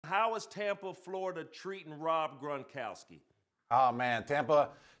how is Tampa, Florida treating Rob Gronkowski? Oh man, Tampa,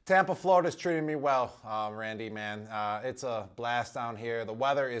 Florida's treating me well, Randy, man. It's a blast down here. The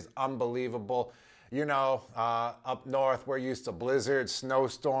weather is unbelievable. You know, up north, we're used to blizzards,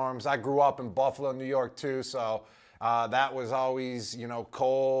 snowstorms. I grew up in Buffalo, New York, too, so that was always, you know,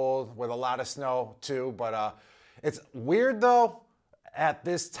 cold with a lot of snow, too. But it's weird, though, at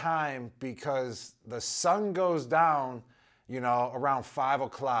this time because the sun goes down, you know, around 5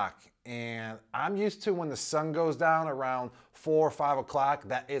 o'clock. And I'm used to when the sun goes down around 4 or 5 o'clock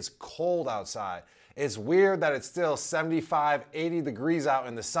that it's cold outside. It's weird that it's still 75, 80 degrees out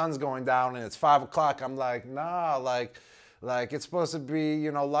and the sun's going down and it's 5 o'clock. I'm like, nah, like it's supposed to be,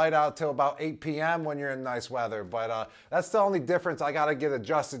 you know, light out till about 8 p.m. when you're in nice weather. But that's the only difference I got to get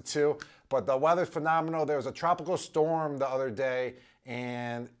adjusted to. But the weather's phenomenal. There was a tropical storm the other day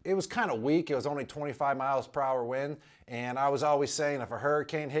and it was kind of weak. It was only 25 miles per hour wind. And I was always saying, if a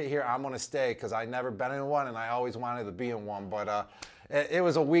hurricane hit here, I'm going to stay because I never been in one and I always wanted to be in one. But it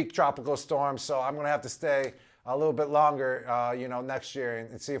was a weak tropical storm, so I'm going to have to stay a little bit longer, you know, next year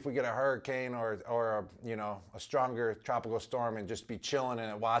and see if we get a hurricane or you know, a stronger tropical storm and just be chilling in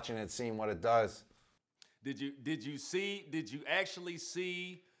it, watching it, seeing what it does. Did you actually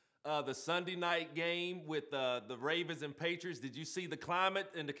see the Sunday night game with the Ravens and Patriots? Did you see the climate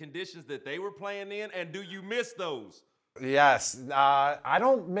and the conditions that they were playing in? And do you miss those? Yes, I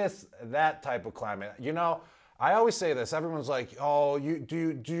don't miss that type of climate. You know, I always say this. Everyone's like, "Oh,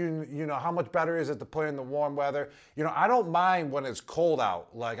 you know how much better is it to play in the warm weather?" You know, I don't mind when it's cold out.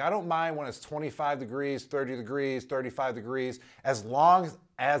 Like I don't mind when it's 25 degrees, 30 degrees, 35 degrees, as long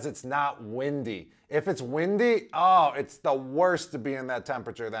as it's not windy. If it's windy, oh, it's the worst to be in that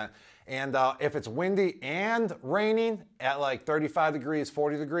temperature then. And if it's windy and raining at like 35 degrees,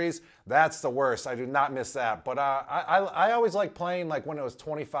 40 degrees, that's the worst. I do not miss that. But I always like playing like when it was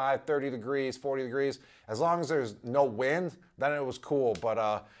 25, 30 degrees, 40 degrees. As long as there's no wind, then it was cool.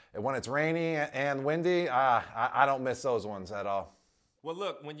 But when it's rainy and windy, I don't miss those ones at all. Well,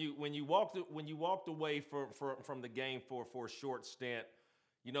 look, when you walked away from the game for a short stint,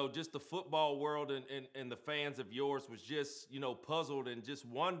 you know, just the football world and the fans of yours was just, you know, puzzled and just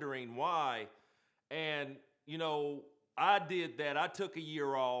wondering why. And, you know, I did that. I took a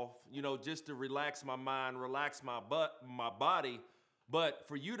year off, you know, just to relax my mind, relax my body. But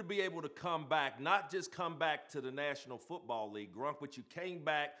for you to be able to come back, not just come back to the National Football League, Grunk, but you came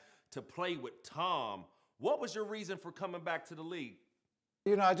back to play with Tom. What was your reason for coming back to the league?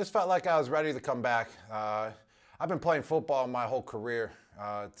 You know, I just felt like I was ready to come back. I've been playing football my whole career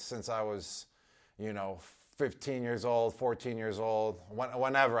since I was, you know, 15 years old, 14 years old,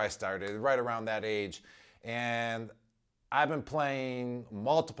 whenever I started, right around that age. And I've been playing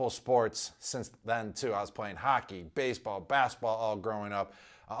multiple sports since then, too. I was playing hockey, baseball, basketball all growing up.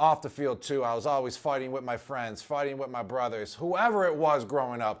 Off the field, too, I was always fighting with my friends, fighting with my brothers, whoever it was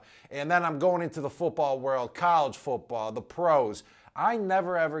growing up. And then I'm going into the football world, college football, the pros. I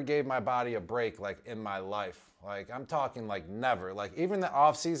never, ever gave my body a break, like, in my life. Like, I'm talking, like, never. Like, even the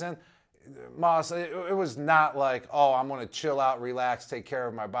off season, Moss, it was not like, oh, I'm going to chill out, relax, take care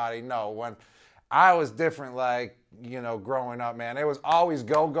of my body. No, when I was different, like, you know, growing up, man. It was always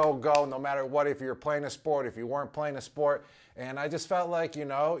go, go, go, no matter what, if you were playing a sport, if you weren't playing a sport. And I just felt like, you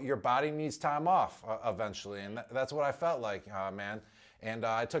know, your body needs time off eventually. And that's what I felt like, man. And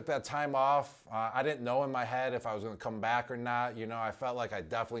I took that time off. I didn't know in my head if I was going to come back or not. You know, I felt like I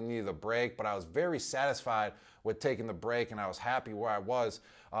definitely needed a break, but I was very satisfied with taking the break, and I was happy where I was.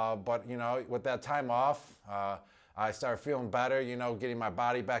 But, you know, with that time off, I started feeling better, you know, getting my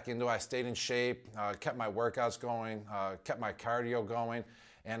body back into it. I stayed in shape, kept my workouts going, kept my cardio going,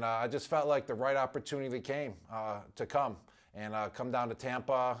 and I just felt like the right opportunity came to come. And come down to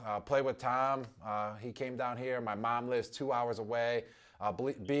Tampa, play with Tom. He came down here. My mom lives 2 hours away.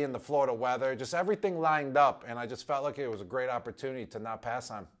 Be in the Florida weather, just everything lined up, and I just felt like it was a great opportunity to not pass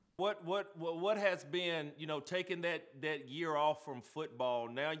on. What has been, you know, taking that year off from football,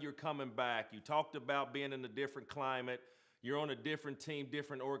 now you're coming back. You talked about being in a different climate. You're on a different team,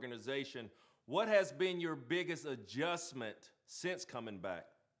 different organization. What has been your biggest adjustment since coming back?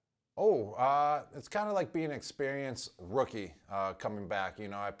 Oh, it's kind of like being an experienced rookie coming back. You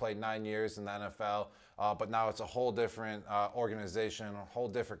know, I played 9 years in the NFL, but now it's a whole different organization, a whole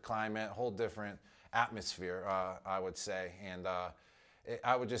different climate, a whole different atmosphere, I would say. And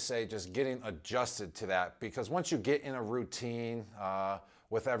I would just say just getting adjusted to that, because once you get in a routine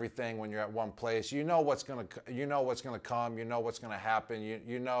with everything, when you're at one place, you know what's gonna come, you know what's gonna happen,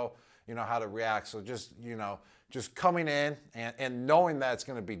 you know how to react. So just, you know, just coming in and knowing that it's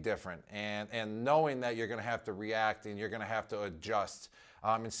going to be different, and knowing that you're going to have to react and you're going to have to adjust.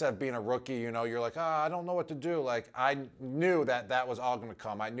 Instead of being a rookie, you're like, I don't know what to do. Like, I knew that was all going to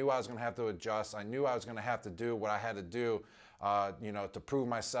come. I knew I was going to have to adjust. I knew I was going to have to do what I had to do, to prove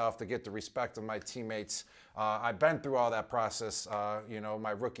myself, to get the respect of my teammates. I've been through all that process,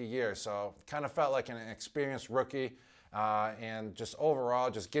 my rookie year. So kind of felt like an experienced rookie. And just overall,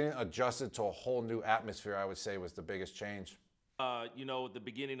 just getting adjusted to a whole new atmosphere, I would say, was the biggest change. At the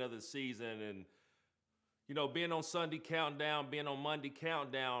beginning of the season and, being on Sunday Countdown, being on Monday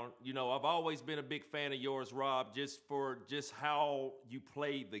Countdown, I've always been a big fan of yours, Rob, just how you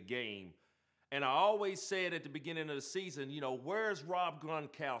played the game. And I always said at the beginning of the season, where's Rob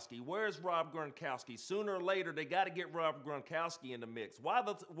Gronkowski? Where's Rob Gronkowski? Sooner or later, they got to get Rob Gronkowski in the mix. Why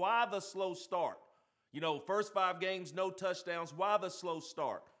the slow start? First 5 games, no touchdowns. Why the slow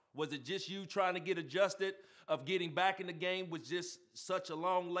start? Was it just you trying to get adjusted of getting back in the game with just such a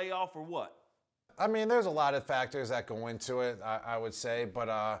long layoff or what? I mean, there's a lot of factors that go into it, I would say. But,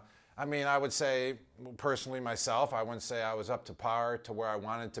 I would say, personally myself, I wouldn't say I was up to par to where I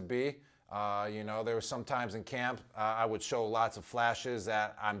wanted to be. There were some times in camp I would show lots of flashes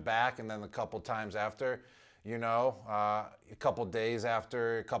that I'm back, and then a couple times after, a couple days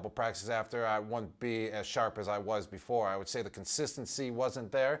after, a couple practices after, I wouldn't be as sharp as I was before. I would say the consistency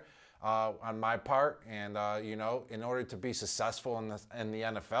wasn't there on my part, and in order to be successful in the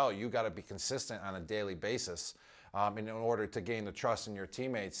NFL, you got to be consistent on a daily basis in order to gain the trust in your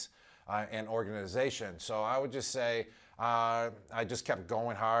teammates and organization. So I would just say I just kept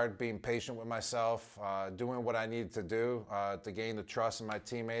going hard, being patient with myself, doing what I needed to do to gain the trust of my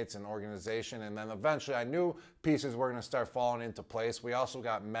teammates and organization. And then eventually I knew pieces were going to start falling into place. We also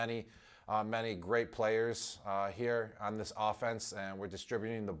got many great players here on this offense, and we're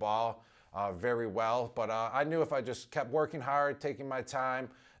distributing the ball very well. But I knew if I just kept working hard, taking my time,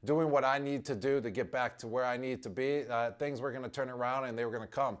 doing what I need to do to get back to where I need to be, things were going to turn around and they were going to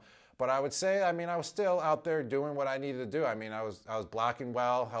come. But I would say, I was still out there doing what I needed to do. I was blocking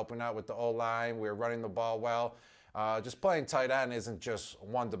well, helping out with the O-line. We were running the ball well. Just playing tight end isn't just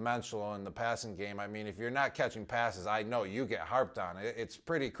one-dimensional in the passing game. If you're not catching passes, I know you get harped on. It's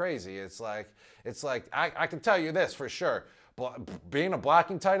pretty crazy. It's like I can tell you this for sure. Being a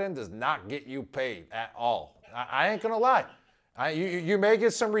blocking tight end does not get you paid at all. I ain't gonna lie. You may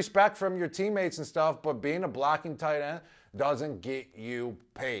get some respect from your teammates and stuff, but being a blocking tight end doesn't get you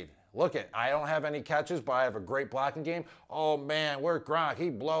paid. Look I don't have any catches, but I have a great blocking game. Oh man, where's Gronk? He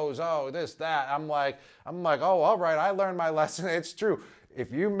blows. Oh, this, that. I'm like, oh, all right, I learned my lesson. It's true.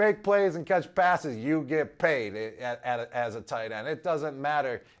 If you make plays and catch passes, you get paid as a tight end. It doesn't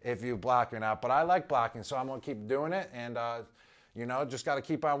matter if you block or not, but I like blocking, so I'm going to keep doing it. And, just got to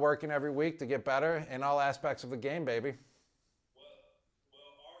keep on working every week to get better in all aspects of the game, baby.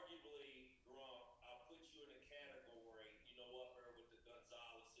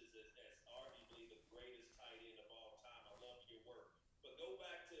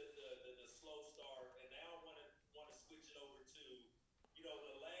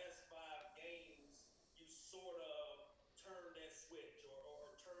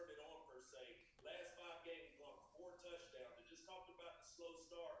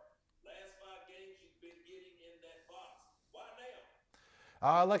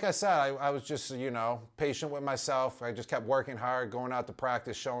 Like I said, I was just, patient with myself. I just kept working hard, going out to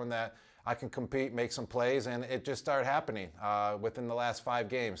practice, showing that I can compete, make some plays, and it just started happening within the last 5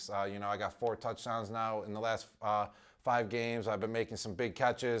 games. I got 4 touchdowns now in the last 5 games. I've been making some big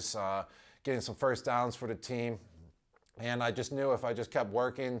catches, getting some first downs for the team. And I just knew if I just kept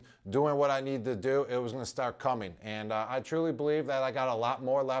working, doing what I needed to do, it was going to start coming. And I truly believe that I got a lot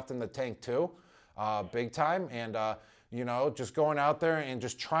more left in the tank too, big time. And just going out there and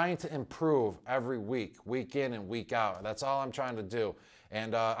just trying to improve every week in and week out. That's all I'm trying to do.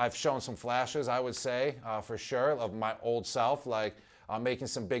 And I've shown some flashes, I would say, for sure, of my old self, like making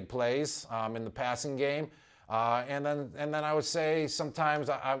some big plays in the passing game. And then I would say sometimes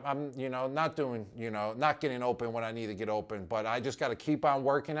I'm not doing, not getting open when I need to get open. But I just got to keep on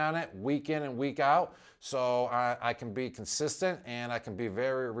working on it week in and week out so I can be consistent and I can be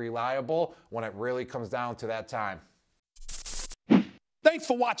very reliable when it really comes down to that time. Thanks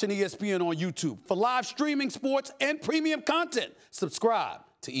for watching ESPN on YouTube. For live streaming sports and premium content, subscribe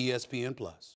to ESPN+.